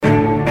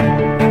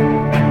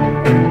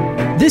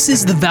This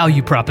is The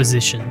Value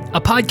Proposition, a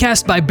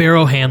podcast by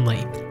Barrow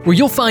Hanley, where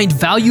you'll find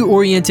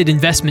value-oriented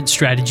investment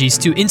strategies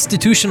to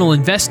institutional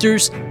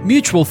investors,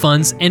 mutual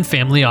funds, and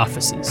family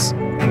offices.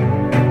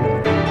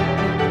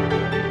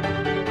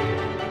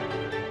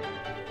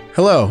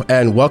 Hello,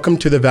 and welcome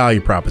to The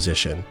Value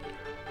Proposition.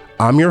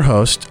 I'm your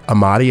host,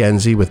 Amadi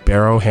Enzi with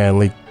Barrow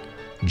Hanley.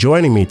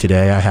 Joining me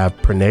today, I have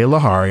Pranay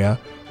Laharia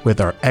with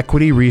our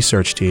equity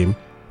research team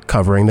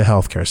covering the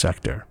healthcare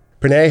sector.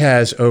 Pranay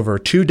has over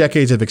 2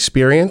 decades of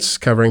experience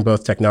covering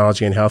both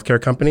technology and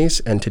healthcare companies,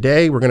 and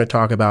today we're going to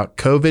talk about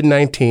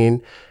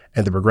COVID-19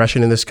 and the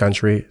progression in this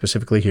country,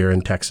 specifically here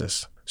in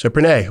Texas. So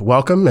Pranay,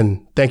 welcome,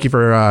 and thank you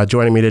for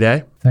joining me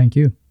today. Thank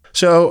you.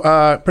 So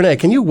Pranay,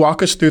 can you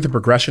walk us through the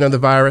progression of the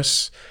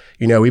virus?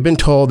 You know, we've been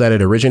told that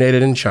it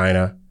originated in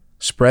China,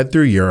 spread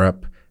through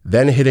Europe,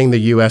 then hitting the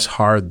U.S.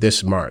 hard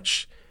this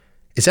March.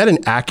 Is that an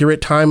accurate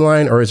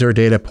timeline, or is there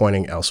data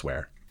pointing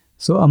elsewhere?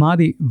 So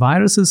Amadi,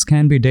 viruses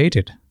can be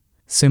dated.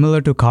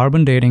 Similar to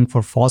carbon dating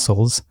for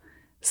fossils,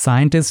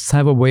 scientists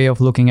have a way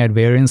of looking at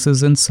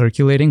variances in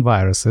circulating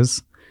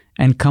viruses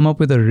and come up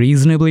with a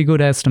reasonably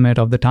good estimate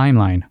of the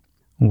timeline.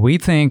 We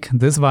think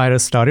this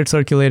virus started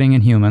circulating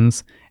in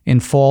humans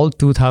in fall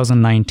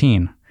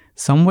 2019,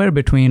 somewhere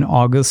between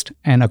August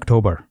and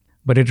October,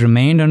 but it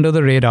remained under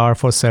the radar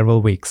for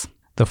several weeks.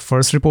 The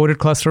first reported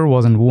cluster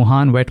was in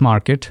Wuhan wet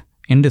market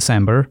in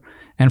December,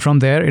 and from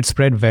there it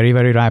spread very,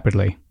 very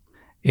rapidly.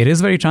 It is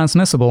very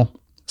transmissible,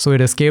 so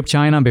it escaped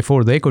China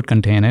before they could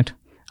contain it.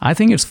 I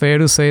think it's fair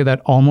to say that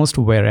almost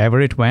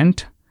wherever it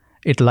went,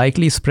 it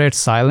likely spread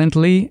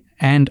silently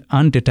and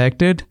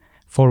undetected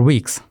for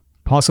weeks,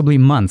 possibly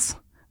months,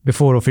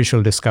 before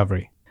official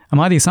discovery.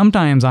 Amadi,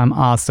 sometimes I'm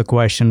asked the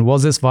question,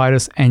 was this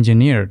virus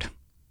engineered?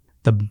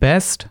 The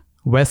best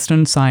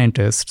Western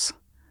scientists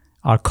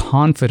are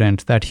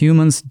confident that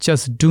humans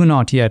just do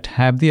not yet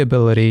have the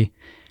ability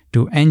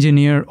to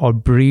engineer or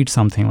breed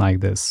something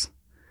like this.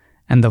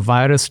 And the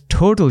virus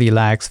totally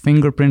lacks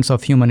fingerprints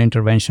of human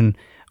intervention,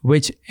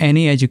 which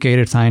any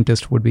educated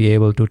scientist would be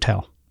able to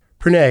tell.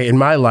 Pranay, in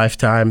my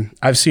lifetime,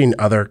 I've seen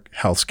other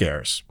health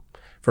scares.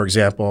 For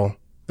example,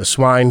 the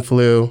swine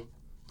flu,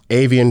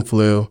 avian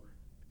flu,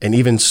 and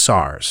even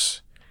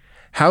SARS.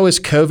 How is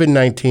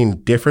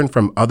COVID-19 different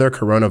from other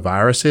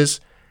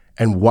coronaviruses,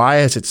 and why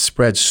has it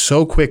spread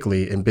so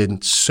quickly and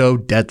been so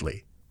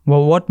deadly?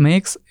 Well, what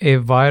makes a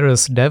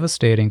virus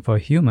devastating for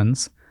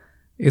humans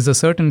is a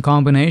certain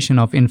combination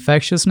of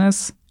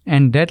infectiousness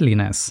and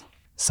deadliness.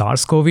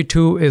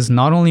 SARS-CoV-2 is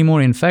not only more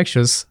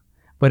infectious,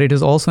 but it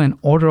is also an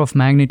order of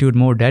magnitude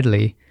more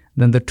deadly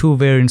than the 2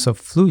 variants of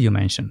flu you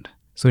mentioned.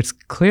 So it's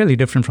clearly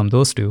different from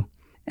those two.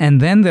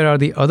 And then there are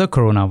the other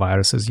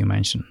coronaviruses you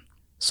mentioned.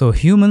 So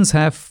humans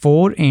have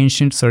 4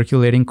 ancient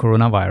circulating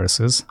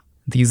coronaviruses.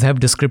 These have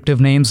descriptive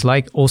names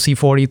like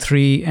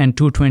OC43 and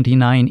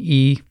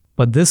 229E,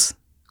 but this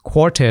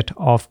quartet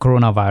of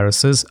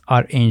coronaviruses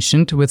are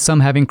ancient, with some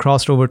having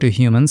crossed over to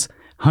humans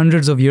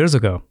hundreds of years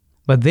ago.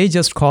 But they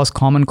just cause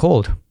common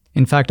cold.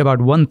 In fact, about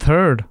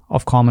 1/3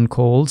 of common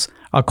colds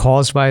are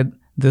caused by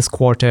this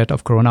quartet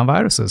of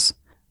coronaviruses.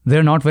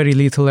 They're not very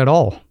lethal at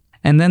all.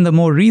 And then the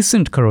more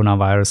recent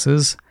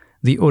coronaviruses,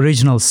 the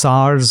original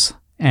SARS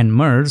and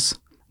MERS,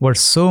 were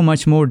so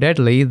much more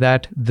deadly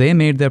that they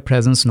made their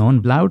presence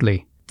known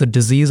loudly. The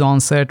disease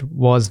onset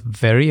was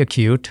very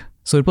acute,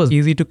 so it was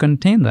easy to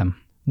contain them.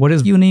 What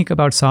is unique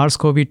about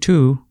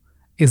SARS-CoV-2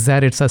 is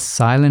that it's a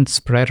silent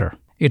spreader.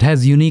 It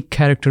has unique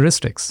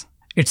characteristics.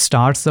 It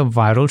starts the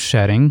viral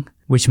shedding,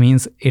 which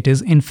means it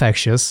is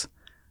infectious,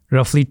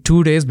 roughly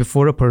 2 days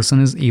before a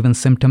person is even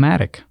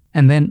symptomatic.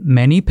 And then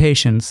many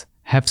patients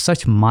have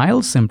such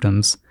mild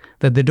symptoms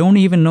that they don't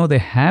even know they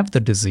have the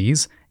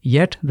disease,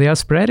 yet they are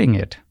spreading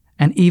it.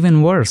 And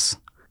even worse,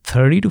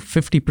 30 to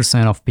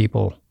 50% of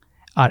people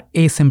are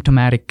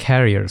asymptomatic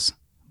carriers,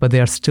 but they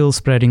are still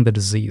spreading the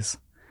disease.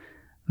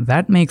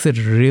 That makes it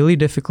really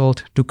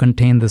difficult to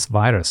contain this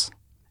virus.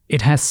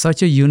 It has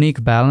such a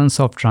unique balance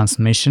of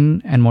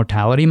transmission and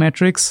mortality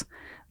metrics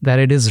that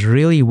it is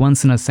really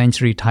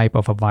once-in-a-century type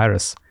of a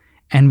virus,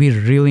 and we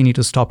really need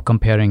to stop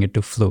comparing it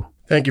to flu.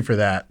 Thank you for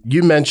that.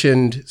 You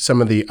mentioned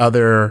some of the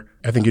other,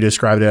 I think you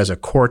described it as a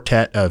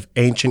quartet of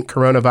ancient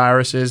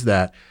coronaviruses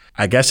that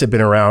I guess have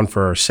been around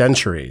for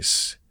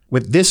centuries.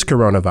 With this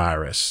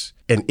coronavirus,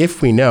 and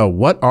if we know,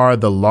 what are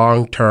the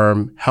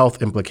long-term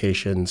health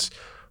implications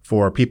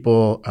for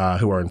people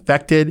who are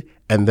infected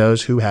and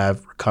those who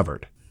have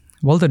recovered?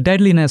 Well, the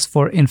deadliness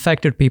for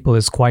infected people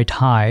is quite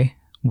high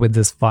with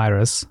this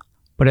virus.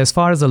 But as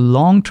far as the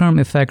long-term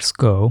effects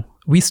go,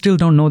 we still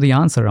don't know the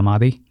answer,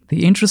 Amadi.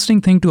 The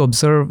interesting thing to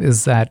observe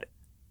is that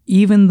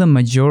even the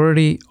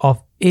majority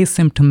of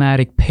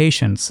asymptomatic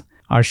patients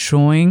are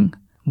showing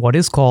what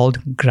is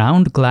called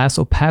ground glass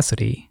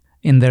opacity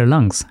in their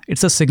lungs.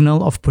 It's a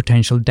signal of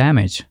potential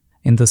damage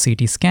in the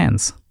CT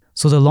scans.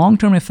 So the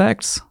long-term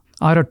effects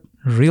are a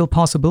real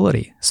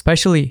possibility,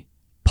 especially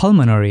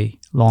pulmonary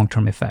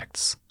long-term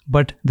effects,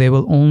 but they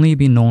will only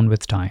be known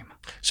with time.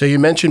 So you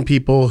mentioned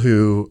people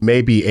who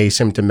may be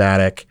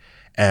asymptomatic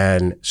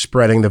and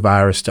spreading the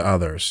virus to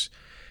others.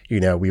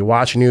 We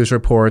watch news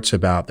reports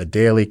about the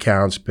daily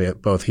counts,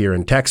 both here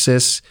in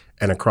Texas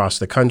and across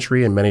the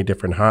country in many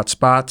different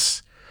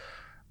hotspots.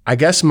 I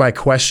guess my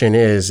question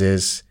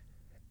is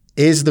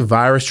the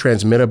virus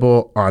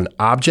transmittable on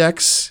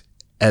objects?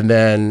 And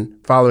then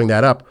following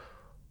that up,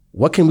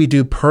 what can we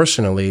do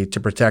personally to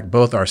protect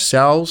both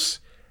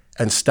ourselves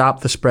and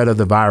stop the spread of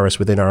the virus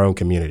within our own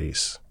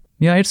communities?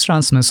 Yeah, it's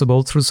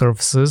transmissible through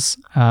surfaces.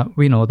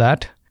 We know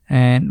that.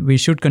 And we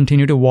should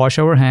continue to wash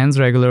our hands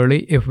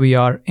regularly if we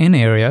are in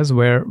areas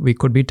where we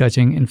could be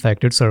touching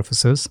infected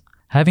surfaces.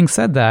 Having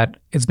said that,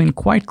 it's been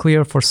quite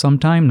clear for some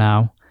time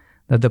now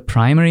that the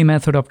primary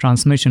method of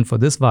transmission for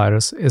this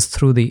virus is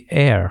through the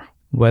air.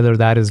 Whether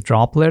that is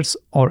droplets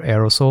or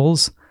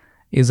aerosols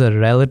is a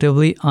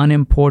relatively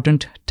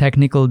unimportant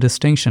technical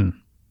distinction.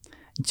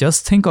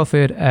 Just think of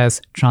it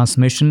as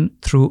transmission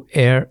through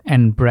air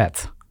and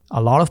breath.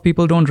 A lot of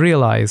people don't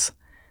realize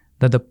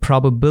that the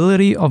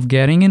probability of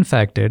getting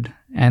infected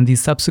and the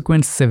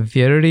subsequent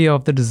severity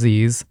of the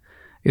disease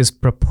is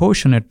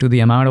proportionate to the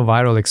amount of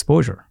viral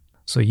exposure.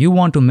 So you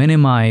want to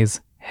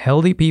minimize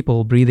healthy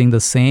people breathing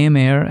the same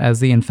air as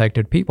the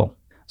infected people.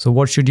 So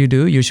what should you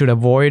do? You should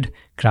avoid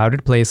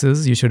crowded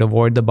places. You should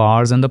avoid the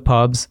bars and the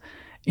pubs,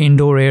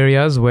 indoor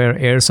areas where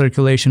air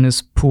circulation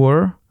is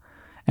poor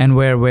and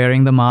where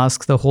wearing the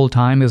mask the whole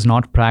time is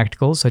not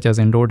practical, such as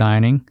indoor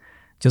dining.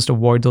 Just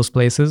avoid those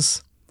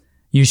places.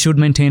 You should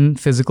maintain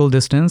physical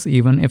distance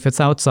even if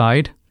it's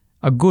outside.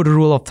 A good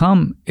rule of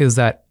thumb is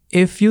that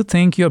if you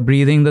think you're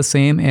breathing the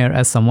same air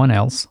as someone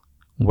else,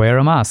 wear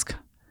a mask.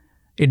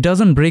 It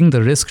doesn't bring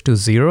the risk to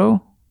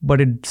zero,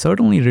 but it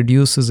certainly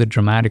reduces it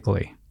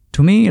dramatically.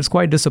 To me, it's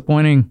quite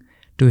disappointing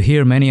to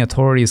hear many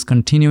authorities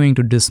continuing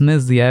to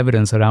dismiss the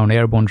evidence around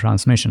airborne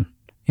transmission.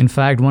 In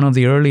fact, one of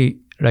the early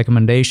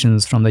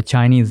recommendations from the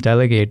Chinese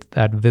delegate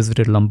that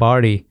visited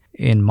Lombardy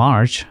in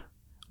March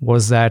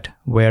was that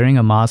wearing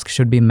a mask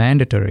should be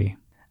mandatory.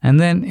 And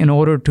then in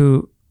order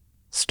to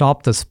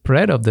stop the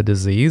spread of the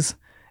disease,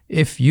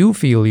 if you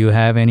feel you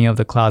have any of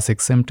the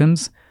classic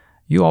symptoms,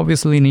 you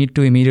obviously need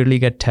to immediately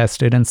get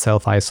tested and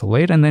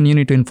self-isolate, and then you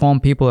need to inform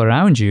people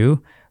around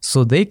you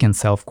so they can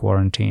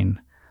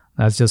self-quarantine.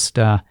 That's just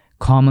a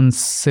common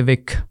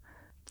civic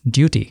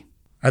duty.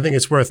 I think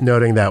it's worth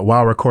noting that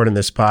while recording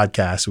this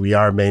podcast, we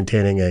are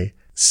maintaining a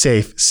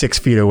safe 6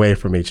 feet away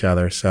from each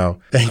other. So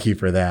thank you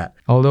for that.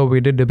 Although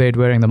we did debate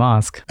wearing the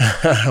mask.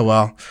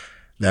 Well,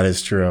 that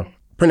is true.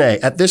 Pranay,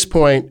 at this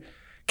point,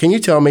 can you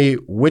tell me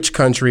which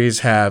countries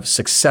have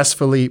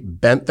successfully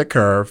bent the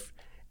curve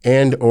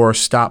and or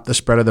stopped the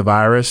spread of the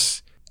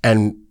virus,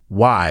 and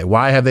why?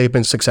 Why have they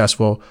been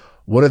successful?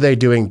 What are they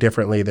doing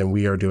differently than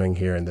we are doing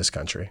here in this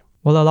country?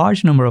 Well, a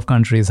large number of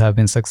countries have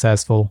been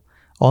successful.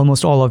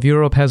 Almost all of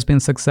Europe has been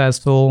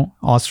successful,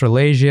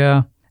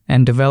 Australasia,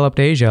 and developed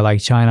Asia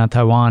like China,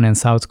 Taiwan, and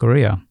South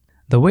Korea.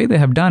 The way they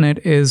have done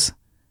it is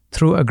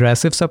through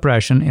aggressive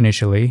suppression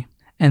initially,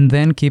 and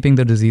then keeping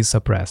the disease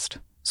suppressed.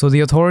 So the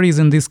authorities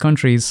in these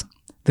countries,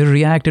 they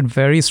reacted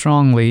very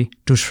strongly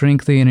to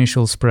shrink the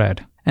initial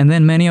spread. And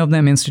then many of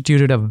them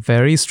instituted a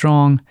very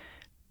strong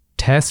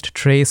test,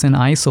 trace, and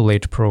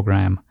isolate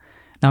program.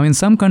 Now, in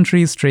some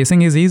countries,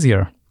 tracing is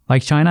easier.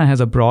 Like China has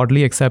a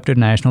broadly accepted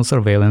national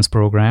surveillance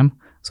program,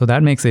 so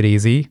that makes it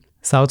easy.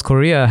 South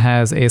Korea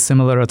has a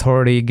similar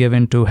authority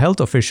given to health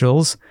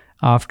officials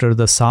after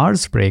the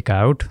SARS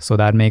breakout, so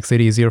that makes it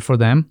easier for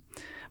them.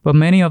 But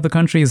many of the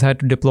countries had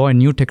to deploy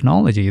new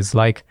technologies,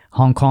 like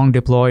Hong Kong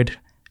deployed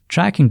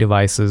tracking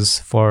devices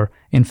for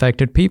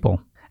infected people.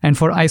 And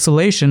for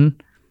isolation,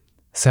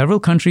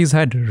 several countries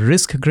had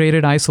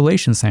risk-graded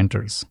isolation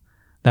centers.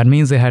 That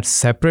means they had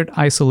separate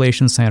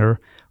isolation center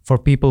for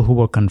people who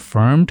were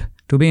confirmed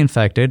to be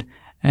infected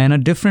and a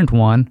different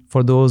one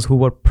for those who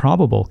were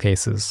probable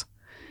cases.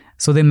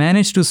 So they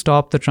managed to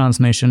stop the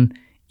transmission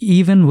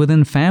even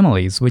within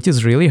families, which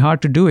is really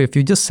hard to do if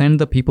you just send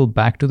the people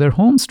back to their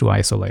homes to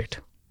isolate.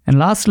 And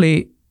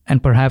lastly,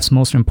 and perhaps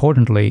most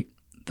importantly,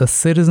 the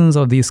citizens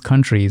of these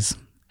countries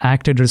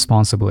acted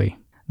responsibly.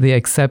 They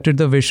accepted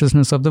the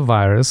viciousness of the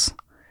virus,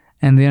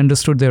 and they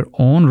understood their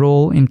own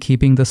role in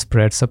keeping the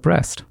spread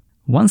suppressed.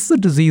 Once the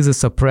disease is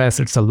suppressed,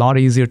 it's a lot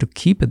easier to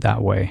keep it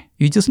that way.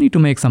 You just need to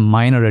make some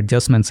minor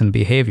adjustments in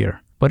behavior.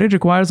 But it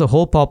requires a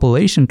whole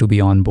population to be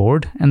on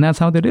board, and that's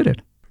how they did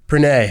it.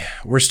 Pranay,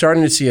 we're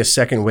starting to see a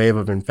second wave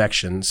of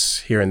infections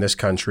here in this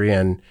country,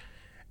 and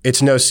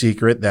it's no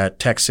secret that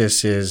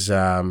Texas is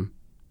one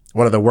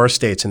of the worst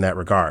states in that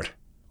regard.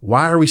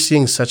 Why are we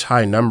seeing such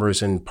high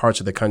numbers in parts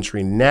of the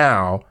country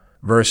now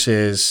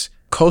versus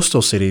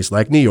coastal cities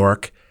like New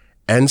York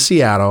and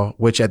Seattle,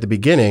 which at the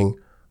beginning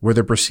were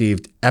the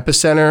perceived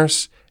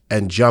epicenters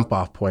and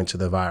jump-off points of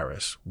the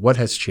virus? What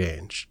has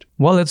changed?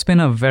 Well, it's been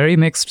a very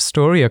mixed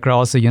story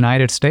across the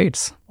United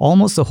States.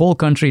 Almost the whole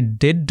country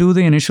did do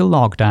the initial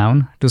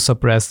lockdown to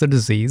suppress the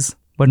disease,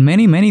 but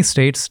many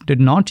states did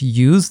not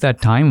use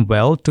that time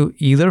well to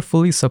either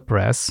fully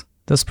suppress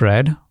the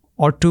spread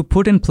or to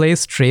put in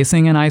place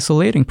tracing and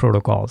isolating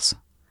protocols.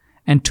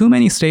 And too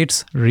many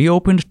states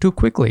reopened too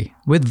quickly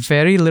with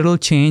very little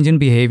change in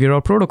behavior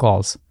or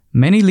protocols.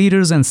 Many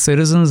leaders and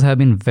citizens have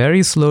been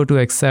very slow to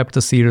accept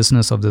the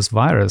seriousness of this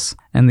virus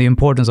and the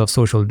importance of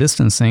social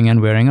distancing and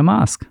wearing a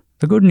mask.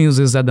 The good news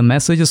is that the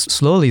message is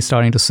slowly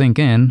starting to sink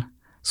in,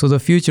 so the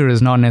future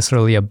is not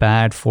necessarily a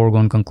bad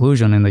foregone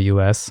conclusion in the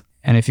US.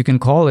 And if you can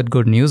call it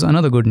good news,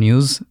 another good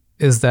news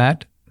is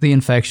that the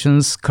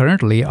infections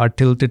currently are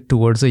tilted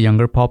towards a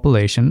younger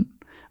population,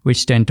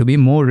 which tend to be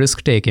more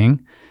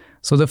risk-taking.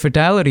 So the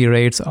fatality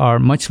rates are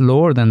much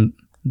lower than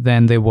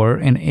they were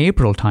in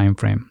April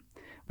timeframe.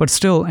 But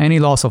still, any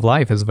loss of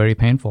life is very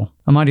painful.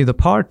 Amadi, the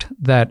part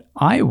that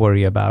I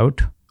worry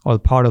about, or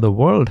part of the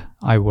world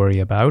I worry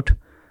about,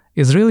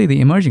 is really the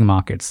emerging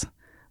markets.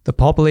 The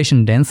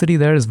population density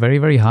there is very,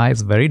 very high.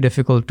 It's very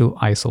difficult to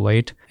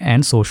isolate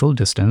and social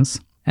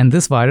distance. And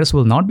this virus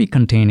will not be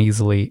contained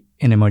easily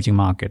in emerging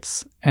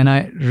markets. And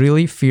I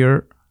really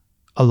fear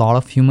a lot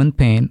of human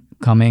pain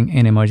coming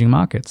in emerging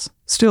markets.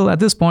 Still, at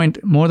this point,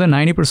 more than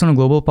 90% of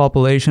global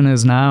population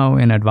is now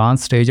in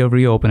advanced stage of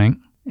reopening.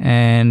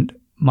 And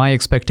my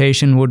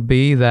expectation would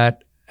be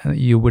that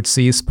you would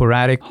see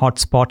sporadic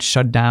hotspot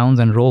shutdowns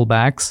and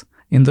rollbacks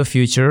in the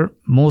future,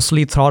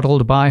 mostly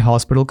throttled by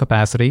hospital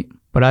capacity.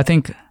 But I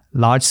think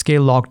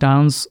large-scale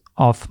lockdowns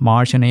of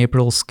March and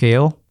April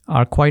scale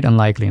are quite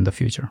unlikely in the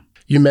future.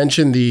 You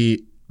mentioned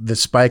the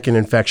spike in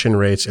infection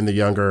rates in the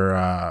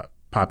younger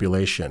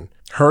population.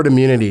 Herd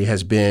immunity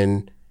has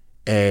been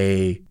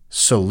a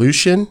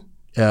solution,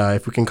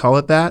 if we can call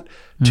it that,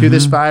 to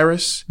this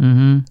virus.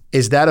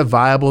 Is that a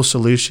viable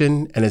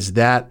solution, and is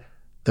that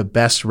the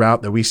best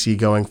route that we see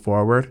going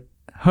forward?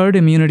 Herd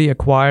immunity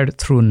acquired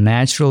through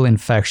natural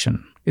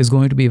infection is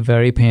going to be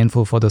very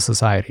painful for the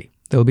society.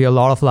 There'll be a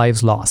lot of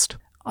lives lost.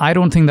 I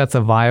don't think that's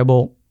a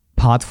viable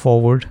path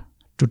forward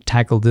to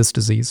tackle this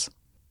disease.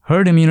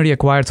 Herd immunity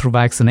acquired through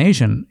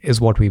vaccination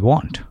is what we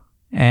want.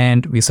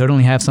 And we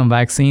certainly have some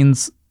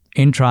vaccines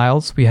in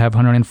trials. We have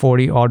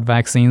 140 odd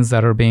vaccines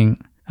that are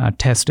being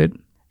tested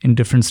in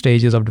different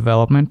stages of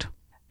development.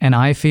 And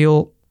I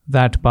feel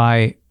that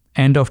by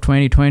end of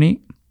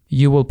 2020,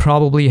 you will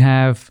probably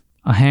have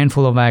a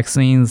handful of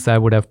vaccines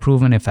that would have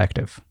proven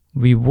effective.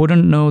 We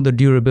wouldn't know the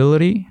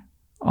durability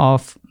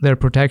of their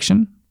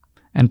protection,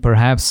 and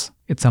perhaps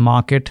it's a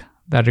market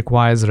that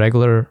requires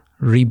regular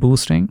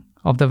reboosting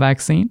of the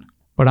vaccine.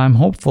 But I'm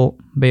hopeful,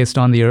 based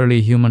on the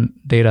early human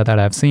data that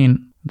I've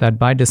seen, that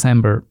by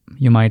December,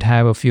 you might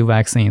have a few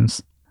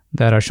vaccines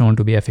that are shown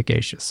to be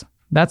efficacious.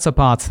 That's a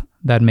path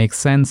that makes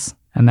sense,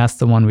 and that's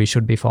the one we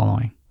should be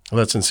following. Well,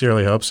 let's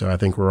sincerely hope so. I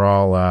think we're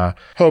all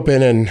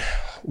hoping and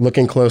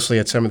looking closely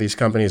at some of these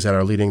companies that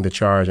are leading the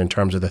charge in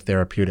terms of the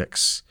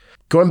therapeutics.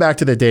 Going back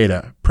to the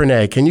data,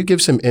 Pranay, can you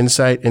give some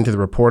insight into the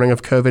reporting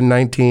of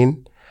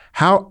COVID-19?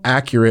 How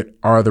accurate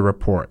are the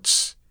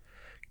reports?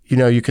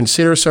 You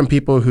consider some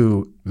people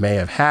who may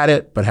have had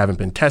it but haven't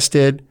been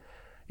tested.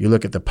 You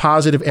look at the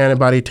positive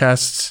antibody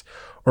tests,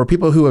 or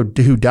people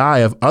who die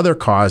of other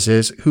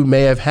causes who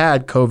may have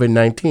had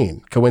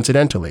COVID-19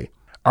 coincidentally.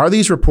 Are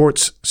these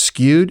reports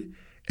skewed,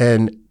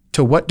 and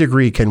to what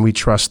degree can we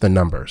trust the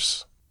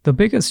numbers? The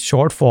biggest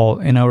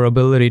shortfall in our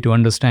ability to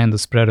understand the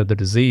spread of the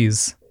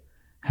disease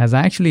has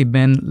actually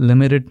been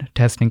limited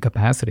testing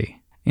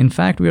capacity. In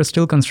fact, we are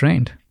still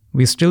constrained.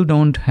 We still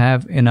don't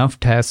have enough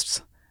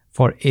tests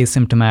for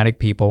asymptomatic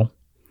people,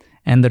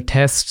 and the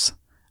tests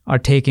are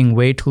taking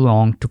way too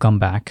long to come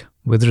back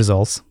with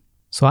results.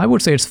 So I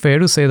would say it's fair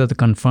to say that the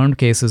confirmed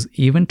cases,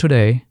 even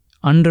today,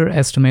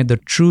 underestimate the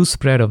true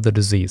spread of the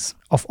disease.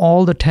 Of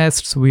all the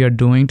tests we are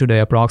doing today,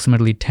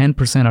 approximately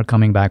 10% are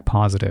coming back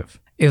positive.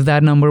 If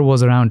that number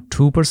was around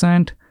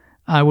 2%,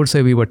 I would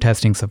say we were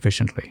testing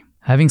sufficiently.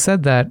 Having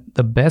said that,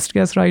 the best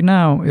guess right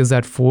now is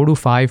that 4 to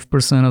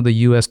 5% of the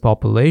US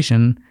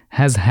population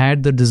has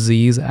had the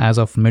disease as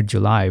of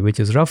mid-July, which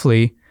is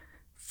roughly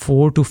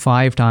 4 to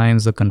 5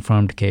 times the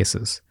confirmed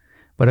cases.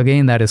 But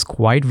again, that is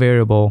quite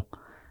variable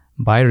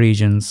by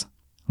regions.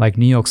 Like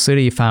New York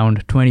City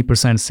found 20%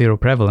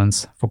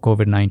 seroprevalence for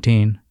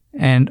COVID-19.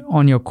 And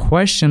on your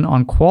question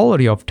on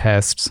quality of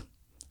tests,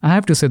 I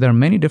have to say there are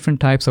many different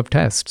types of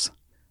tests.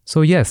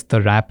 So yes,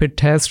 the rapid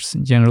tests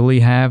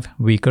generally have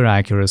weaker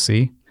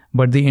accuracy,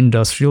 but the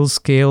industrial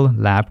scale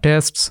lab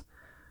tests,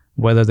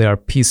 whether they are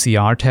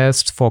PCR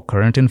tests for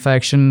current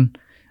infection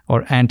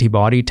or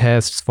antibody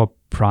tests for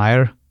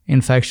prior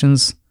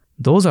infections,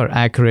 those are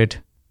accurate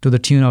to the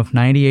tune of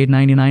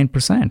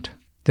 98-99%.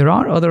 There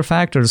are other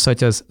factors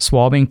such as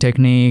swabbing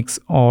techniques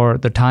or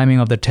the timing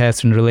of the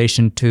test in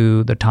relation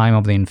to the time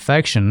of the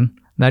infection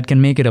that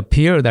can make it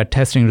appear that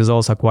testing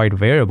results are quite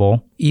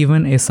variable.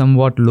 Even a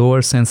somewhat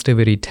lower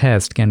sensitivity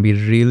test can be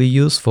really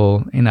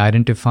useful in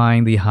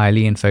identifying the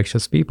highly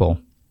infectious people,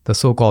 the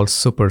so-called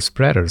super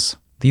spreaders.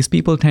 These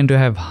people tend to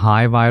have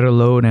high viral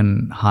load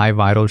and high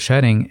viral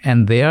shedding,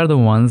 and they are the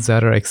ones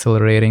that are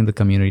accelerating the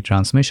community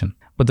transmission.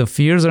 But the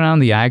fears around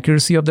the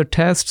accuracy of the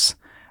tests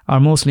are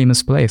mostly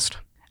misplaced.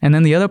 And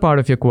then the other part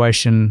of your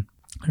question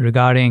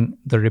regarding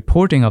the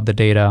reporting of the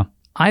data,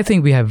 I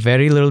think we have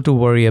very little to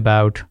worry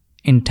about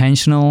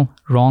intentional,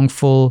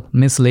 wrongful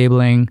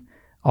mislabeling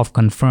of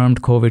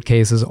confirmed COVID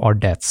cases or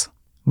deaths.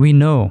 We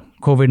know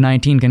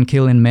COVID-19 can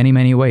kill in many,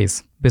 many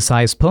ways.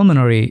 Besides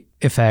pulmonary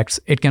effects,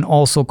 it can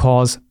also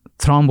cause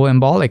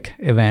thromboembolic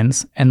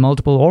events and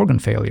multiple organ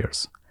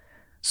failures.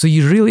 So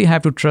you really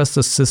have to trust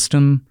the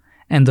system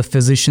and the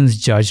physician's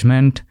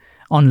judgment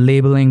on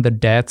labeling the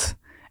death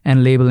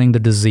and labeling the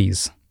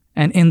disease.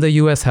 And in the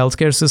US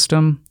healthcare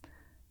system,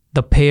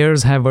 the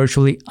payers have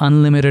virtually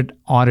unlimited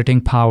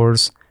auditing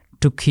powers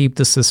to keep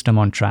the system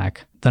on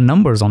track. The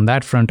numbers on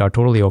that front are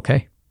totally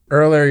okay.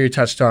 Earlier, you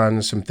touched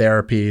on some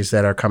therapies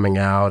that are coming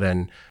out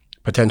and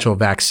potential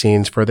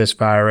vaccines for this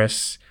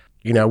virus.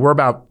 You know, we're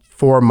about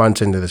 4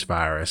 months into this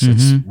virus.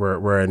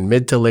 We're in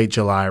mid to late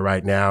July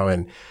right now.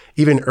 And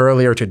even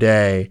earlier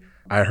today,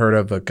 I heard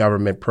of a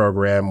government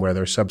program where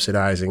they're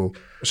subsidizing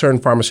certain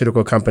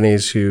pharmaceutical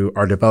companies who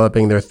are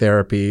developing their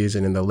therapies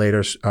and in the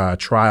later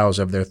trials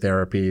of their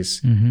therapies.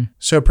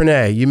 So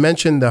Pranay, you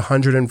mentioned the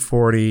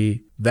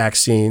 140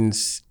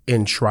 vaccines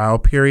in trial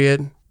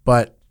period,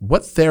 but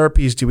what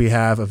therapies do we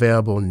have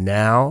available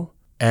now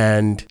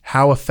and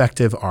how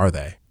effective are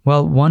they?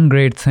 Well, one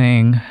great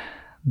thing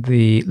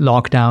the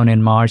lockdown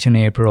in March and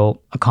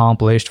April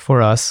accomplished for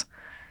us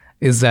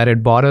is that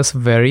it bought us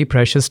very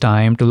precious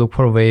time to look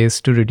for ways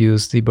to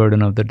reduce the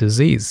burden of the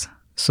disease.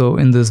 So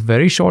in this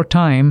very short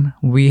time,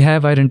 we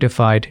have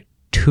identified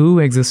 2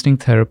 existing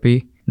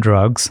therapy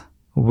drugs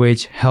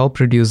which help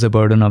reduce the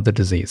burden of the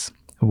disease.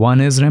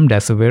 One is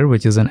remdesivir,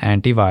 which is an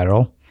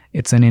antiviral.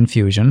 It's an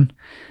infusion.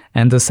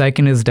 And the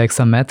second is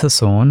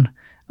dexamethasone,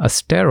 a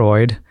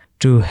steroid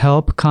to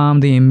help calm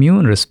the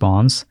immune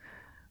response,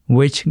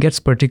 which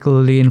gets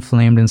particularly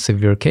inflamed in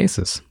severe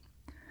cases.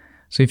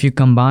 So if you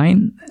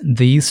combine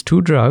these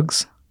 2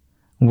 drugs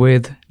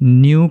with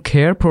new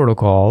care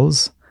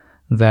protocols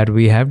that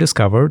we have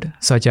discovered,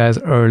 such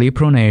as early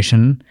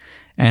pronation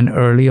and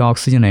early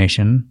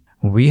oxygenation,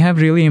 we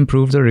have really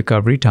improved the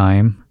recovery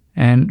time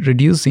and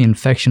reduced the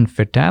infection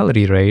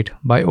fatality rate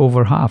by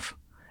over half.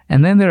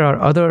 And then there are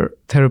other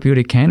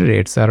therapeutic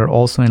candidates that are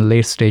also in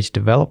late-stage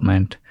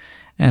development.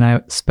 And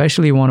I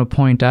especially want to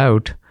point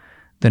out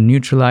the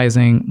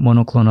neutralizing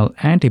monoclonal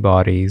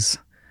antibodies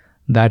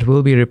that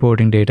will be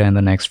reporting data in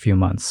the next few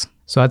months.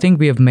 So I think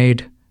we have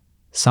made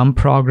some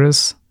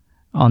progress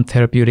on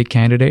therapeutic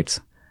candidates.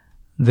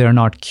 They're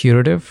not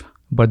curative,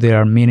 but they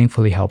are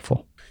meaningfully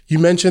helpful. You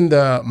mentioned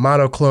the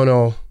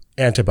monoclonal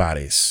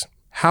antibodies.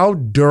 How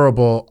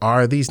durable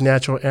are these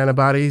natural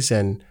antibodies?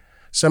 And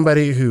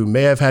somebody who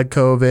may have had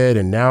COVID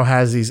and now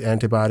has these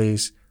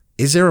antibodies,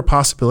 is there a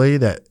possibility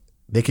that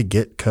they could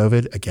get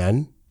COVID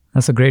again?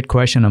 That's a great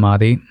question,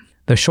 Amadi.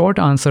 The short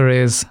answer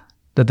is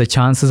that the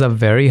chances are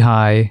very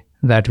high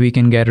that we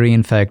can get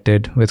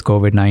reinfected with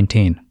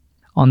COVID-19.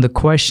 On the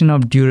question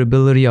of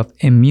durability of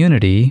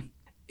immunity,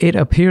 it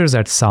appears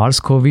that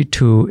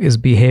SARS-CoV-2 is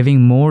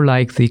behaving more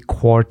like the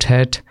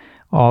quartet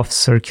of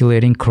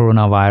circulating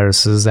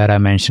coronaviruses that I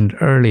mentioned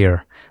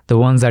earlier, the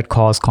ones that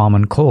cause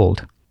common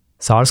cold.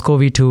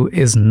 SARS-CoV-2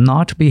 is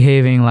not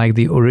behaving like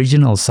the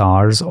original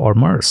SARS or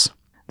MERS.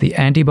 The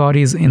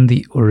antibodies in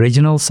the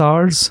original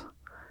SARS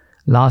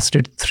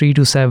lasted 3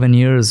 to 7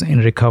 years in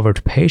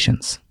recovered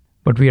patients.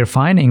 But we are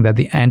finding that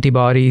the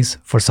antibodies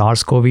for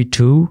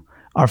SARS-CoV-2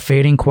 are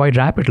fading quite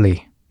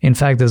rapidly. In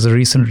fact, there's a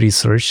recent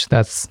research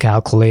that's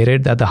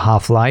calculated that the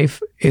half-life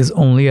is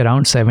only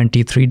around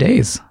 73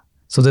 days.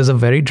 So there's a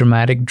very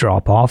dramatic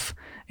drop-off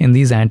in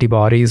these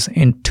antibodies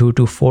in 2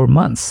 to 4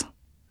 months.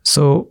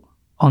 So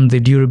on the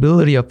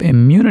durability of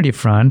immunity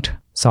front,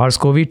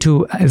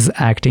 SARS-CoV-2 is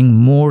acting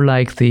more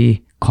like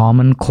the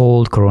common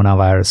cold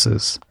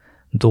coronaviruses.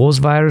 Those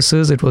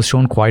viruses, it was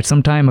shown quite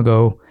some time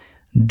ago,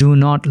 do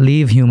not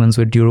leave humans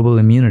with durable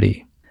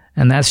immunity.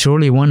 And that's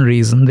surely one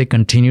reason they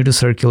continue to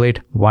circulate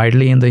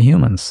widely in the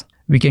humans.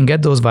 We can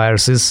get those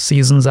viruses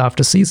seasons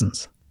after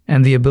seasons.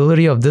 And the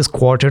ability of this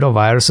quartet of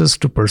viruses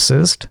to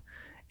persist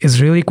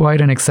is really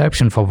quite an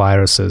exception for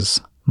viruses.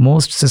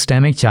 Most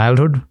systemic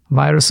childhood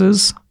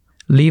viruses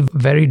leave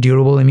very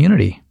durable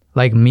immunity.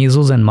 Like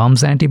measles and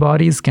mumps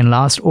antibodies can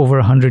last over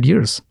 100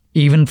 years.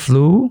 Even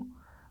flu,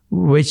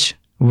 which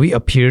we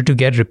appear to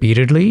get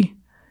repeatedly,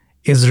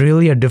 is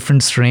really a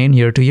different strain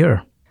year to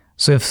year.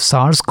 So if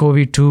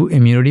SARS-CoV-2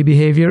 immunity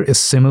behavior is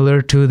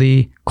similar to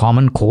the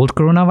common cold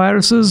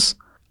coronaviruses,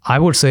 I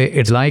would say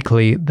it's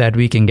likely that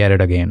we can get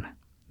it again.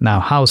 Now,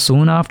 how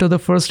soon after the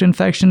first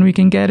infection we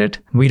can get it?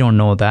 We don't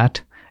know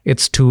that.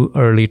 It's too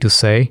early to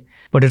say,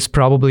 but it's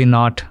probably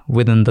not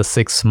within the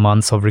 6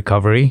 months of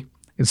recovery.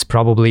 It's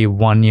probably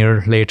 1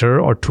 year later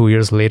or 2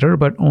 years later,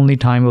 but only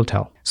time will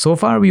tell. So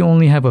far, we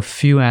only have a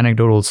few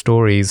anecdotal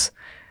stories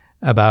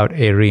about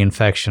a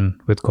reinfection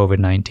with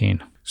COVID-19.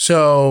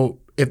 So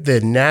if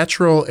the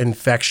natural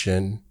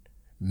infection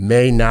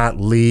may not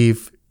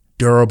leave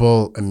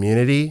durable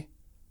immunity,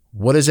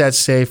 what does that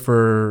say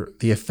for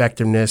the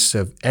effectiveness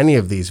of any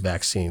of these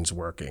vaccines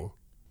working?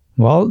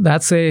 Well,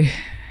 that's a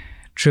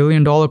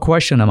trillion-dollar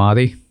question,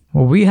 Amadi.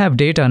 Well, we have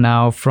data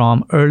now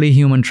from early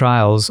human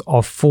trials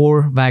of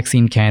 4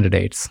 vaccine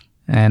candidates,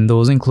 and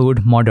those include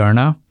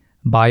Moderna,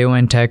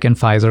 BioNTech and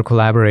Pfizer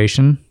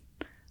collaboration,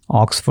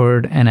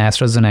 Oxford and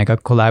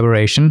AstraZeneca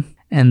collaboration,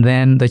 and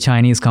then the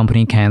Chinese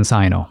company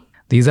CanSino.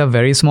 These are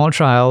very small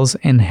trials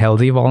in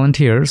healthy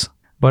volunteers,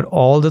 but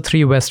all the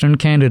 3 Western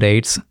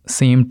candidates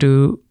seem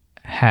to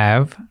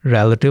have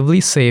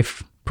relatively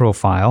safe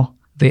profile.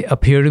 They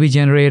appear to be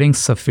generating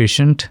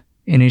sufficient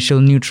initial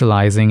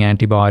neutralizing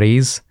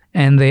antibodies,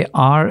 and they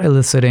are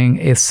eliciting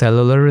a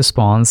cellular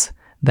response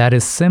that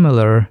is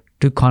similar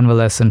to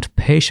convalescent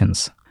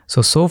patients.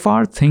 So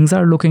far, things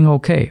are looking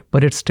okay,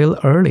 but it's still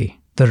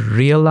early. The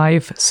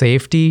real-life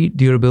safety,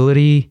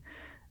 durability,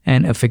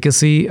 and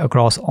efficacy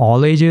across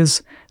all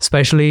ages,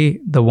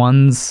 especially the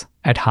ones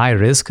at high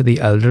risk, the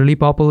elderly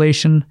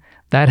population,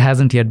 that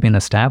hasn't yet been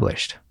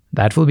established.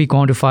 That will be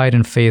quantified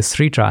in phase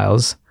 3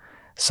 trials,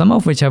 some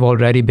of which have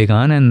already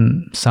begun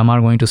and some are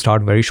going to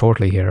start very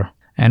shortly here.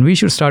 And we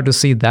should start to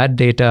see that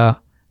data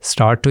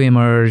start to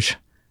emerge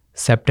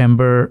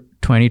September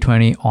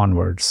 2020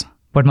 onwards.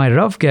 But my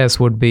rough guess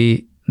would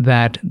be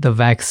that the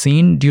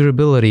vaccine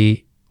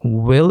durability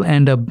will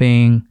end up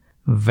being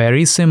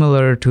very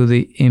similar to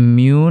the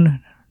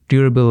immune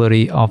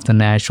durability of the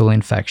natural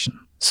infection.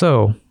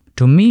 So,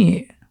 to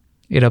me,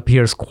 it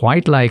appears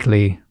quite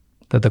likely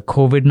that the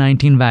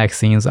COVID-19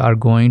 vaccines are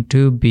going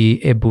to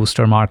be a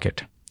booster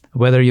market.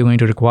 Whether you're going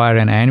to require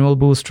an annual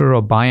booster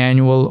or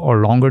biannual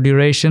or longer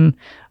duration,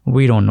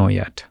 we don't know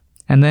yet.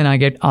 And then I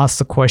get asked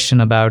the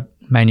question about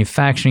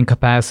manufacturing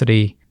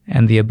capacity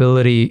and the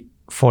ability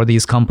for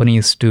these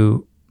companies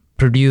to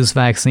produce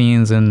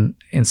vaccines in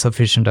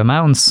sufficient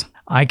amounts.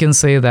 I can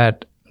say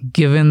that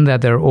given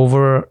that there are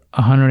over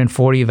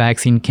 140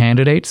 vaccine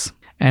candidates,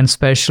 and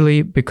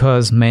especially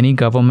because many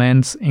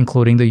governments,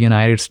 including the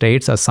United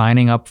States, are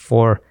signing up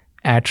for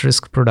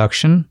at-risk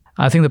production,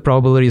 I think the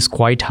probability is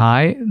quite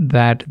high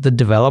that the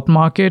developed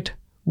market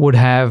would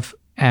have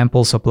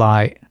ample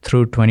supply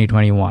through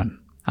 2021.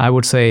 I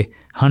would say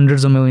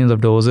hundreds of millions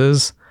of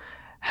doses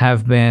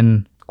have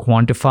been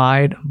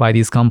quantified by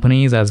these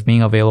companies as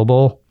being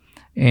available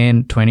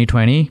in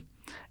 2020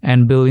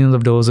 and billions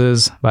of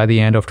doses by the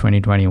end of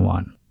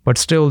 2021. But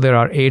still, there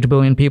are 8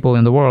 billion people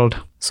in the world,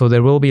 so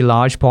there will be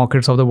large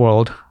pockets of the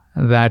world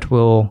that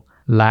will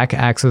lack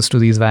access to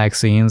these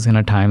vaccines in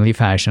a timely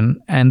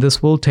fashion, and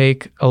this will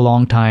take a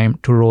long time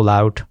to roll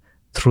out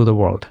through the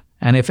world.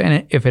 And if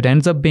it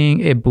ends up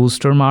being a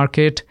booster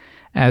market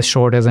as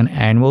short as an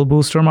annual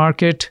booster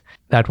market,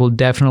 that will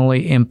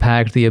definitely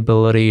impact the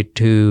ability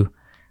to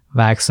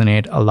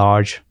vaccinate a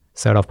large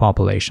set of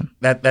population.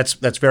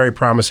 That's very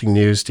promising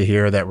news to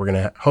hear that we're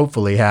going to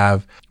hopefully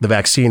have the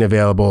vaccine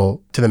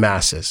available to the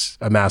masses,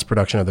 a mass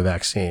production of the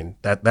vaccine.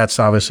 That's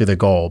obviously the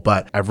goal.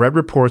 But I've read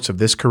reports of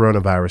this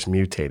coronavirus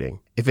mutating.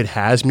 If it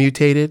has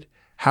mutated,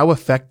 how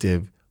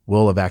effective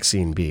will a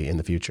vaccine be in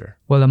the future?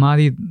 Well,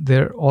 Amadi,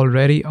 there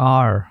already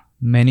are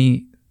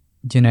many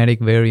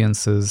genetic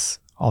variances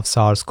of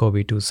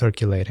SARS-CoV-2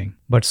 circulating.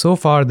 But so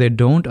far, they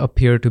don't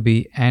appear to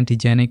be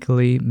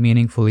antigenically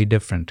meaningfully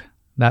different.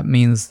 That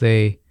means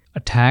they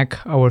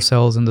attack our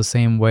cells in the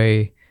same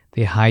way,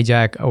 they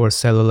hijack our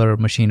cellular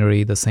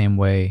machinery the same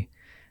way,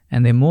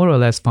 and they more or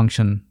less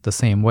function the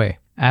same way.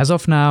 As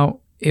of now,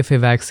 if a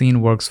vaccine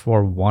works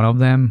for one of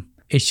them,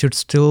 it should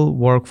still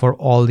work for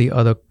all the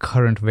other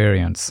current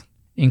variants,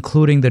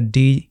 including the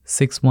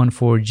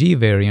D614G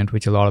variant,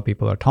 which a lot of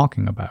people are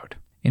talking about.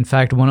 In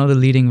fact, one of the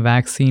leading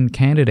vaccine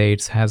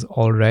candidates has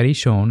already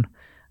shown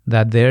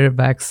that their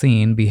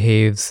vaccine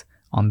behaves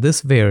on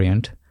this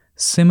variant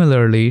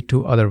similarly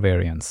to other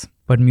variants.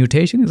 But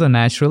mutation is a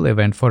natural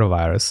event for a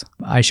virus.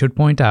 I should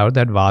point out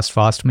that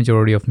vast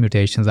majority of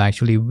mutations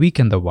actually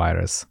weaken the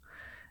virus.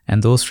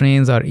 And those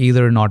strains are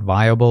either not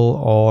viable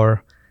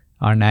or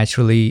are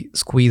naturally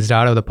squeezed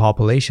out of the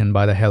population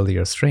by the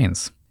healthier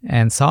strains.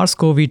 And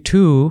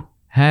SARS-CoV-2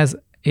 has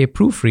a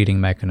proofreading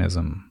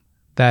mechanism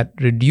that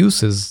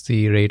reduces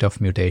the rate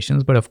of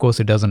mutations, but of course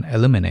it doesn't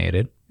eliminate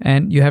it.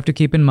 And you have to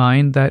keep in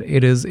mind that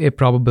it is a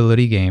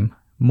probability game.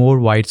 More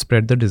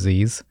widespread the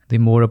disease, the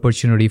more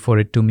opportunity for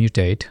it to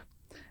mutate.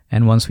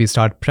 And once we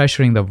start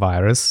pressuring the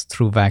virus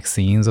through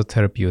vaccines or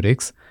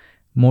therapeutics,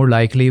 more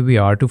likely we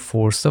are to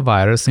force the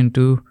virus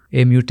into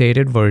a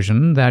mutated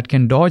version that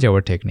can dodge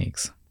our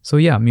techniques. So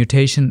yeah,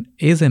 mutation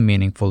is a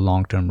meaningful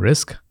long-term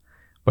risk,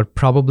 but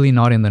probably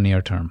not in the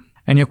near term.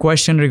 And your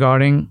question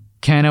regarding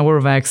can our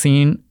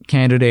vaccine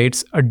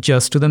candidates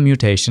adjust to the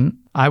mutation?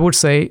 I would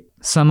say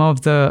some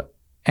of the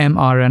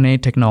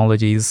mRNA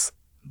technologies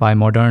by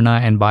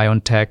Moderna and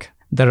BioNTech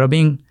that are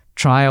being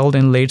trialed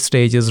in late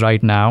stages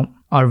right now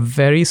are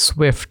very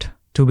swift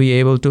to be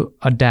able to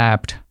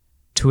adapt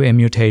to a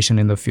mutation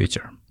in the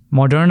future.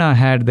 Moderna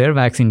had their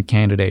vaccine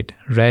candidate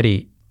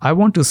ready, I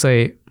want to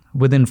say,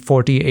 within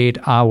 48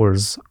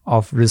 hours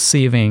of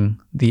receiving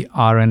the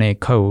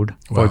RNA code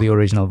for the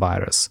original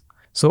virus.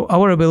 So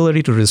our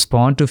ability to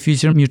respond to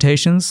future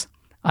mutations,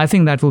 I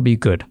think that will be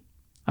good.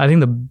 I think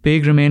the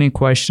big remaining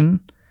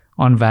question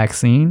on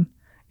vaccine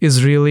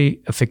is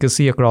really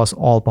efficacy across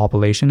all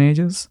population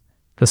ages,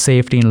 the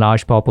safety in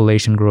large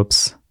population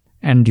groups,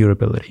 and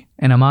durability.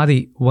 And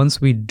Amadi,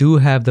 once we do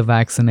have the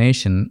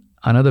vaccination,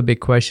 another big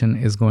question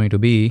is going to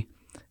be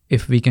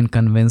if we can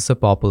convince the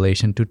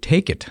population to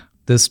take it.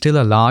 there's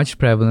still a large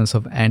prevalence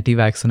of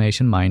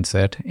anti-vaccination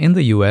mindset in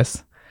the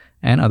US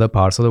and other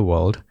parts of the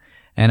world,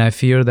 and I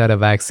fear that a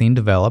vaccine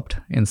developed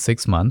in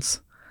 6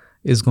 months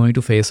is going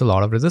to face a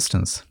lot of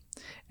resistance.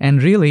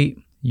 And really,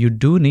 you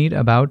do need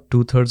about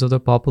 2/3 of the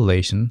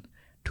population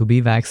to be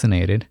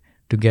vaccinated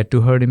to get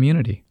to herd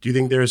immunity. Do you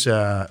think there's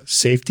a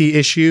safety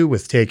issue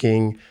with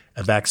taking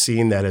a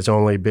vaccine that has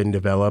only been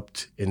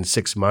developed in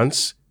 6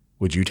 months?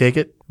 Would you take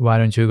it? Why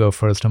don't you go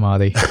first,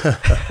 Amadi?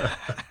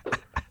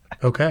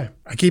 Okay.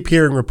 I keep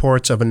hearing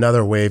reports of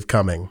another wave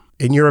coming.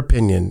 In your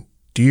opinion,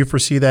 do you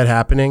foresee that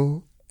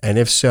happening? And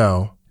if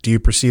so, do you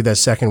perceive that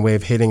second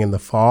wave hitting in the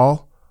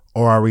fall?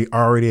 Or are we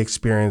already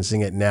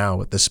experiencing it now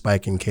with the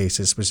spike in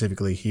cases,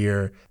 specifically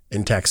here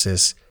in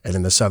Texas and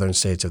in the southern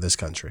states of this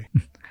country?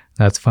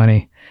 That's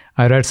funny.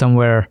 I read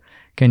somewhere,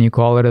 can you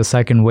call it a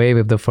second wave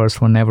if the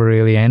first one never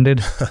really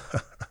ended?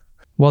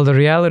 Well, the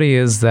reality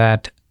is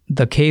that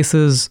the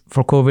cases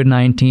for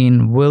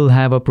COVID-19 will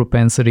have a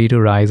propensity to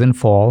rise and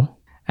fall,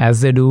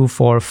 as they do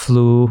for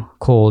flu,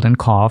 cold, and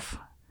cough.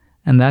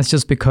 And that's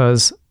just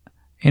because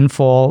in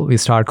fall, we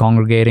start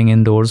congregating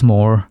indoors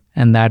more,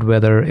 and that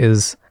weather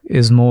is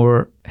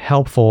more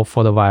helpful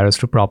for the virus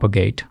to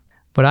propagate.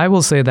 But I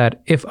will say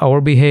that if our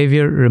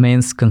behavior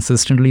remains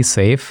consistently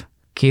safe,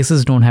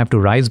 cases don't have to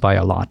rise by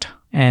a lot,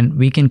 and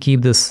we can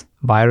keep this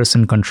virus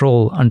in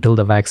control until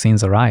the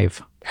vaccines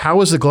arrive. How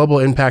has the global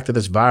impact of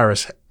this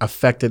virus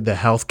affected the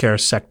healthcare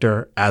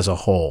sector as a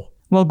whole?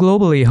 Well,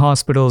 globally,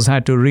 hospitals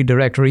had to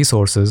redirect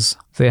resources.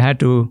 They had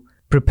to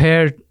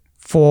prepare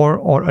for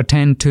or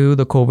attend to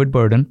the COVID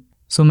burden.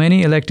 So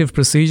many elective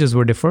procedures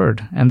were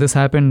deferred, and this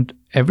happened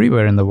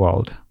everywhere in the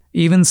world.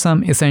 Even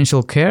some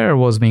essential care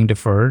was being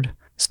deferred,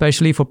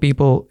 especially for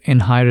people in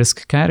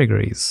high-risk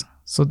categories.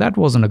 So that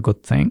wasn't a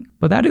good thing.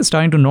 But that is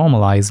starting to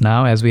normalize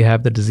now as we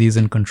have the disease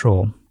in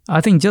control. I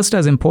think just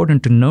as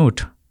important to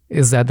note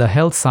is that the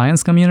health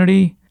science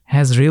community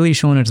has really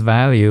shown its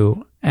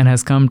value and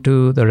has come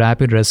to the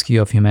rapid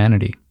rescue of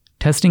humanity.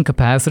 Testing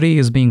capacity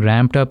is being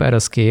ramped up at a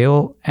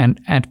scale and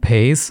at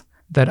pace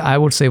that I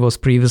would say was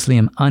previously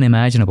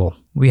unimaginable.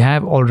 We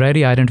have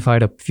already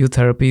identified a few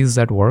therapies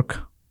that work.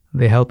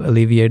 They help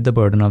alleviate the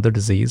burden of the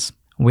disease.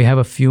 We have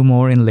a few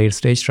more in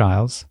late-stage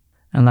trials.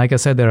 And like I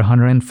said, there are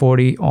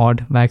 140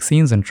 odd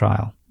vaccines in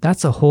trial.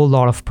 That's a whole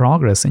lot of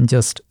progress in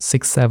just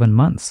 6-7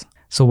 months.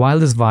 So while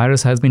this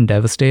virus has been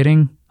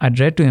devastating, I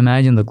dread to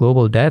imagine the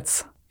global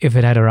deaths if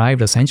it had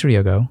arrived a century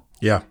ago.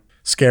 Yeah,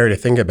 scary to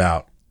think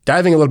about.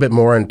 Diving a little bit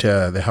more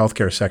into the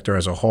healthcare sector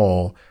as a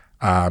whole,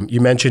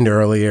 you mentioned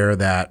earlier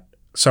that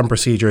some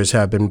procedures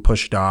have been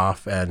pushed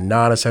off and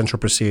non-essential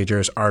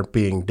procedures aren't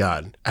being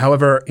done.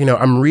 However,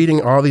 I'm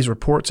reading all these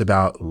reports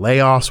about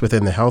layoffs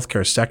within the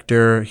healthcare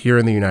sector here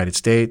in the United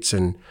States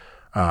and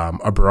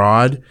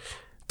abroad.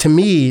 To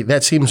me,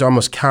 that seems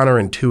almost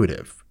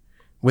counterintuitive.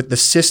 With the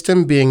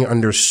system being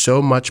under so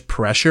much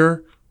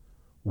pressure,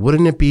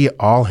 wouldn't it be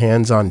all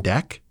hands on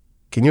deck?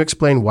 Can you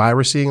explain why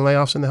we're seeing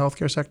layoffs in the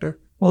healthcare sector?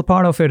 Well,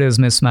 part of it is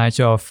mismatch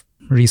of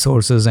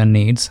resources and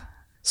needs.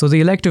 So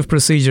the elective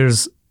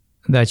procedures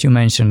that you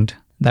mentioned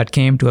that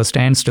came to a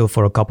standstill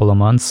for a couple of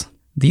months,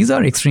 these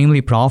are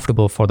extremely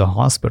profitable for the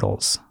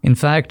hospitals. In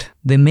fact,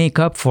 they make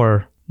up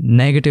for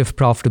negative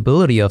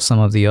profitability of some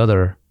of the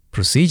other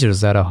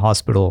procedures that a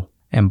hospital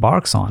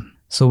embarks on.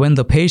 So when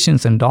the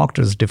patients and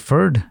doctors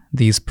deferred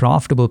these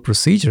profitable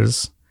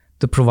procedures,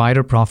 the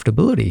provider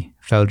profitability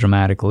fell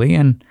dramatically,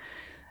 and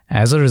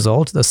as a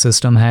result, the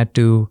system had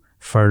to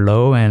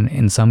furlough and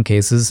in some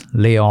cases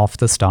lay off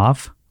the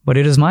staff. But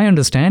it is my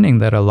understanding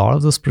that a lot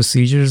of those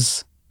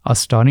procedures are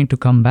starting to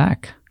come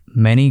back.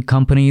 Many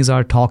companies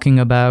are talking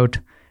about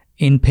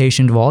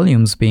inpatient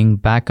volumes being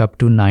back up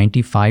to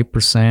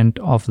 95%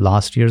 of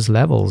last year's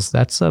levels.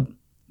 That's a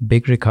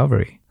big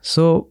recovery.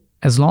 So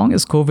as long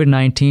as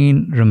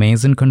COVID-19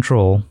 remains in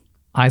control,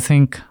 I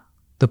think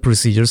the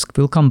procedures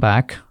will come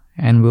back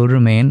and will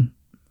remain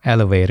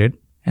elevated.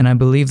 And I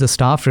believe the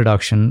staff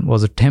reduction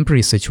was a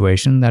temporary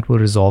situation that will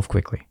resolve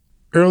quickly.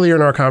 Earlier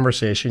in our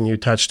conversation, you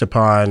touched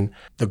upon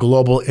the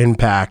global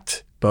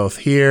impact both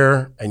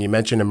here, and you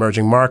mentioned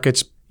emerging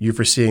markets. You're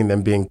foreseeing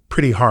them being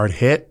pretty hard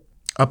hit.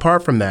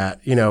 Apart from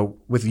that,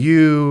 with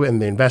you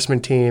and the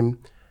investment team,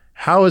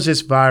 how has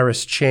this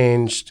virus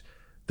changed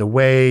the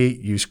way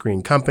you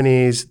screen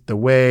companies, the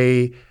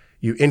way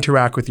you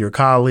interact with your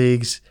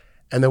colleagues,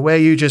 and the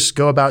way you just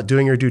go about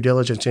doing your due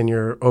diligence in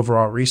your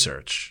overall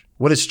research?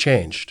 What has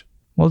changed?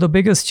 Well, the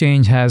biggest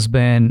change has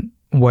been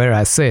where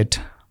I sit.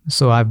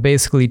 So I've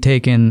basically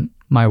taken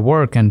my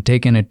work and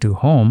taken it to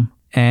home.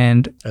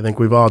 And I think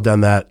we've all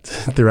done that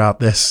throughout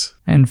this.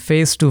 And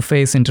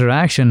face-to-face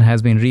interaction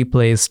has been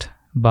replaced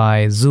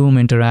by Zoom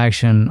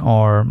interaction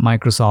or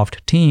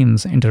Microsoft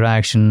Teams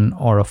interaction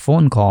or a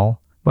phone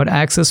call. But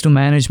access to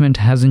management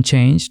hasn't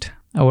changed.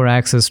 Our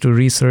access to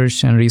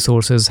research and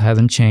resources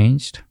hasn't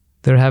changed.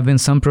 There have been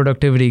some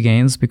productivity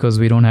gains because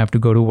we don't have to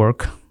go to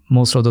work.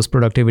 Most of those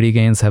productivity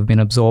gains have been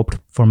absorbed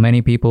for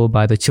many people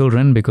by the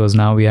children because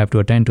now we have to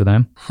attend to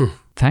them.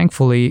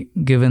 Thankfully,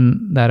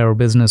 given that our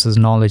business is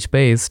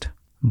knowledge-based,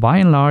 by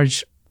and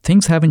large,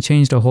 things haven't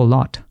changed a whole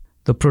lot.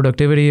 The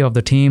productivity of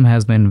the team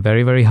has been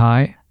very, very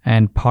high,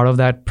 and part of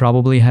that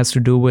probably has to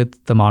do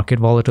with the market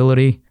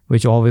volatility,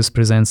 which always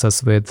presents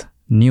us with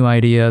new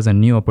ideas and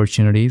new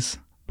opportunities.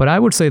 But I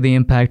would say the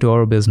impact to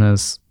our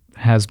business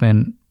has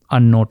been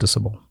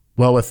unnoticeable.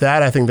 Well, with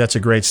that, I think that's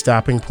a great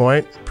stopping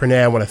point.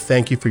 Pranay, I want to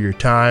thank you for your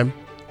time.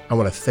 I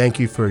want to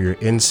thank you for your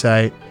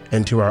insight.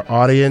 And to our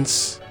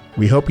audience,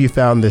 we hope you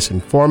found this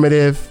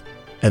informative,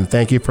 and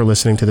thank you for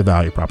listening to The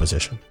Value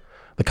Proposition.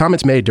 The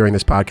comments made during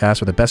this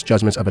podcast are the best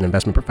judgments of an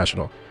investment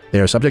professional. They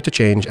are subject to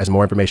change as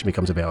more information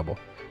becomes available.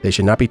 They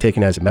should not be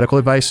taken as medical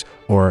advice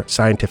or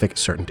scientific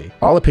certainty.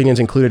 All opinions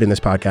included in this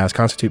podcast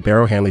constitute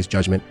Barrow Hanley's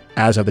judgment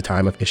as of the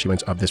time of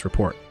issuance of this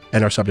report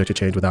and are subject to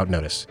change without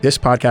notice. This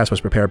podcast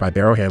was prepared by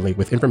Barrow Hanley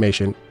with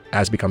information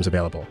as becomes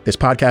available. This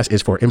podcast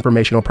is for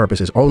informational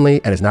purposes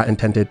only and is not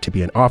intended to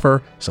be an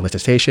offer,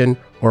 solicitation,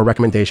 or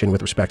recommendation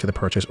with respect to the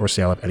purchase or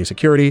sale of any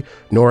security,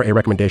 nor a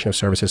recommendation of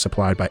services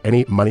supplied by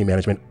any money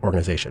management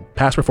organization.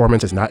 Past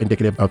performance is not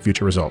indicative of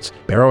future results.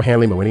 Barrow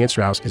Hanley Mawhinney &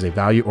 Strauss is a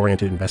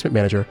value-oriented investment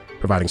manager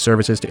providing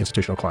services to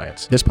institutional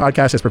clients. This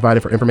podcast is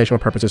provided for informational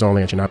purposes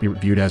only and should not be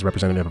viewed as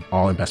representative of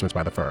all investments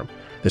by the firm.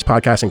 This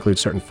podcast includes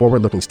certain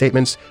forward-looking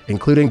statements,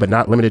 including but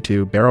not limited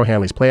to Barrow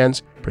Hanley's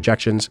plans,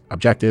 projections,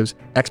 objectives,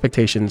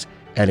 expectations,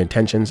 and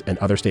intentions, and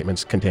other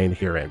statements contained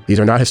herein. These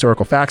are not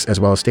historical facts, as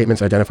well as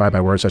statements identified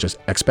by words such as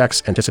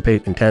expects,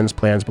 anticipate, intends,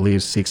 plans,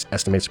 believes, seeks,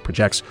 estimates,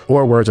 projects,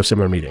 or words of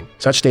similar meaning.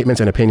 Such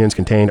statements and opinions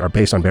contained are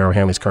based on Barrow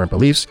Hanley's current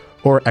beliefs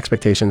or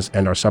expectations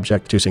and are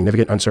subject to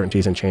significant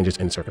uncertainties and changes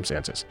in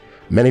circumstances,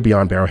 many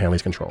beyond Barrow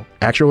Hanley's control.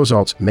 Actual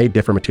results may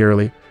differ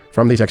materially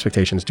from these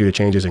expectations due to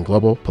changes in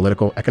global,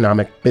 political,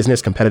 economic,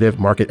 business, competitive,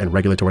 market, and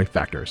regulatory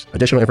factors.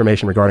 Additional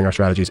information regarding our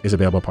strategies is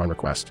available upon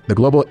request. The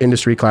Global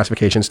Industry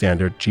Classification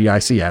Standard,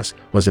 GICS,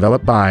 was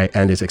developed by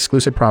and is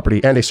exclusive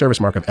property and a service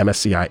mark of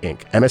MSCI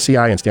Inc.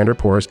 MSCI and Standard &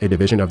 Poor's, a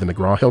division of the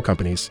McGraw-Hill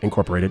Companies,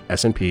 Incorporated,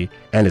 S&P,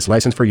 and is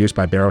licensed for use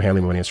by Barrow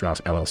Hanley Mawhinney &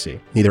 Strauss, LLC.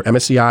 Neither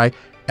MSCI,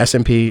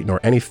 S&P, nor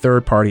any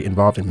third party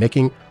involved in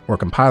making or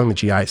compiling the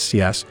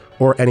GICS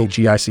or any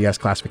GICS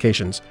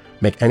classifications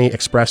make any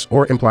express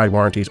or implied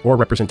warranties or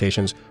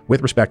representations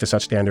with respect to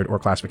such standard or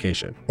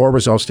classification, or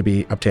results to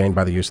be obtained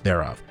by the use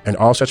thereof. And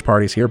all such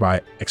parties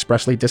hereby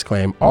expressly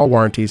disclaim all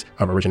warranties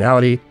of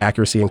originality,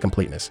 accuracy, and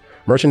completeness,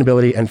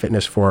 merchantability, and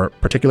fitness for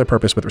particular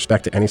purpose with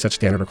respect to any such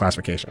standard or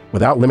classification.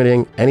 Without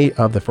limiting any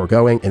of the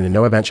foregoing, and in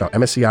no event shall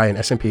MSCI and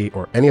S&P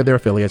or any of their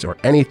affiliates or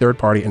any third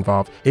party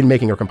involved in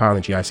making or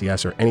compiling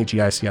GICS or any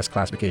GICS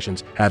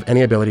classifications have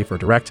any ability for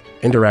direct,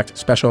 indirect,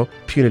 special,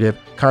 punitive,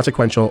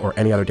 consequential, or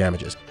any other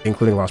damages,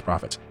 including lost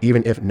profits,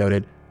 even if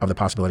noted of the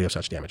possibility of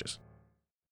such damages.